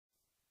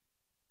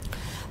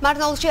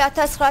მარნეულში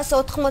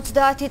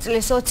 1990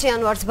 წლის 20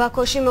 იანვარს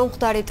ბაქოში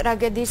მომხდარი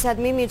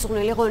ტრაგედიისადმი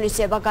მიძღვნილი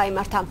ღონისძიება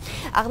გაიმართა.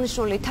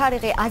 აღნიშნული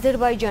თარიღი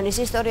აზერბაიჯანის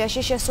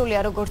ისტორიაში შესულია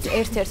როგორც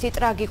ერთ-ერთი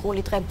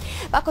ტრაგიკული დღე.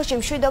 ბაქოში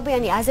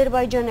მშვიდობიანი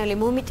აზერბაიჯანელი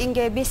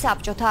მომიტინგეები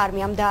საბჭოთა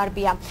არმიამ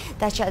დაარბია.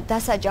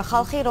 დასაჯა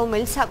ხალხი,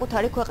 რომელიც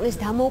საკუთარი ქვეყნის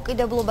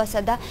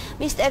დამოუკიდებლობასა და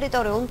მის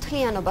ტერიტორიულ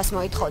მთლიანობას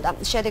მოითხოვდა.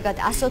 შედეგად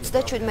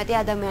 127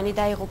 ადამიანი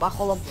დაიღუპა,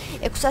 ხოლო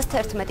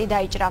 611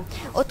 დაიჭრა.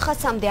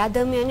 400-მდე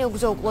ადამიანი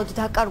უგზო-უკვლოდ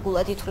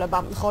დაკარგულად ითვლება.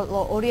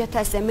 ხოლო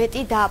 2000-ზე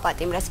მეტი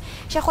დააპატიმრეს.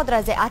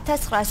 შეხვედრაზე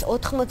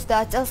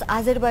 1990 წელს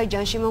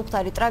აზერბაიჯანში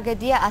მომხდარი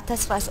ტრაგედია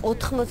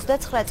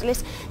 1999 წლის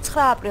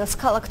 9 აპრილს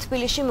ქალაქ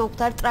თბილისში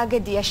მომხდარ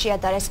ტრაგედიაში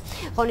ადარეს.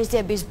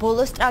 ღონისძიების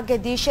ბოლოს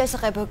ტრაგედიის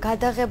შესახებ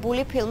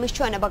გადაღებული ფილმის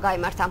ჩვენება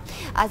გაიმართა.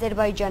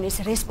 აზერბაიჯანის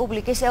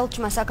რესპუბლიკის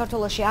ელჩმა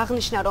საქართველოში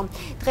აღნიშნა, რომ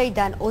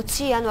დღეიდან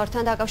 20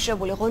 იანვართან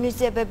დაკავშირებული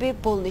ღონისძიებები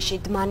ბოლნიში,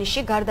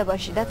 დმანისში,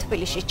 გარდაბაში და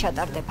თბილისში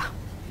ჩატარდება.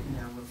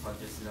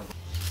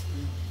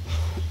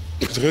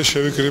 დღეს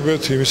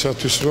შევიკრიბეთ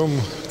იმისათვის, რომ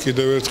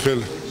კიდევ ერთხელ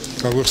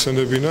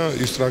გაგვეხსენებინა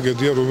ის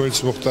ტრაგედია, რომელიც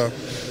მოხდა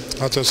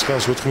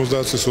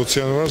 1990 წლის 20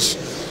 იანვარს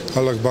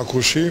ქალაქ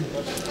ბაქოში,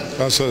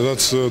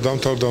 რაც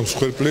დამთავრდა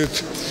მსხვერპლით.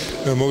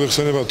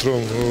 მოგეხსენებათ,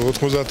 რომ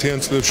 90-იან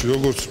წლებში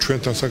როგორც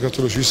ჩვენთან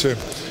საქართველოში, ისე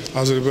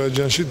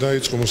აზერბაიჯანში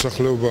დაიწყო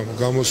მოსახლეობა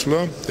გამოსვლა,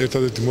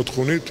 ერთადერთი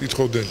მოთხოვნით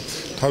ითხოვდნენ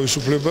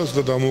თავისუფლებას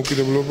და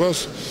დამოუკიდებლობას.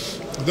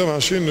 და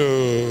მაშინ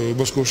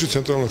მოსკოვში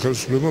ცენტრალურ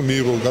ხელისუფლებამ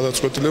მიიღო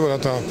გადაწყვეტილება,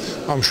 რათა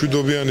ამ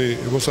მშვიდობიანი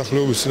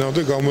მოსახლეობის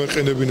წინააღმდეგ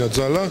გამოეყენებინა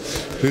ძალა,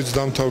 რის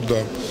დამთავრდა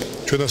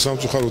ჩვენთან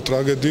სამწუხარო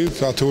ტრაგედიით,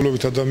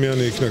 ათეულობით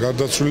ადამიანი იქნა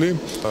გარდაცვლილი.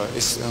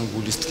 ეს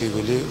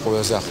გულისტკივილი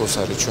ყველაზე ახლოს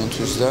არის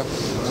ჩვენთვის და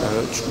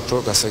უფრო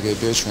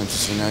გასაგებია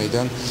ჩვენთვის,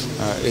 ვინაიდან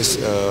ეს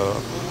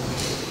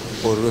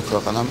ორივე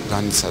ქვეყანამ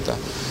განიცადა.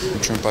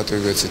 ჩვენ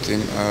პატივი ვეცით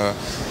იმ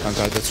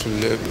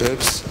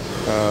გარდაცვლილებებს.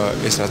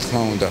 ეს რა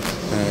თქმა უნდა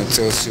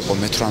წელს იყო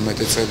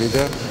მე-18 წელი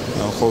და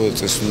ყოველ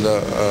წელს უნდა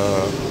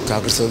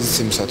გაგრძელდეს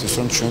იმისათვის,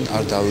 რომ ჩვენ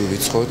არ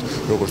დავივიწყოთ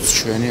როგორც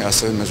ჩვენი,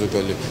 ასევე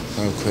მეზობელი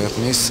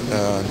ქვეყნის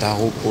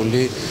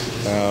დაღუპული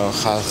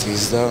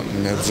ხალხის და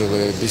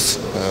მებრძოლეების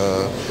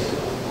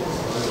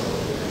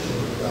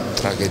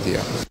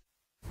ტრაგედია.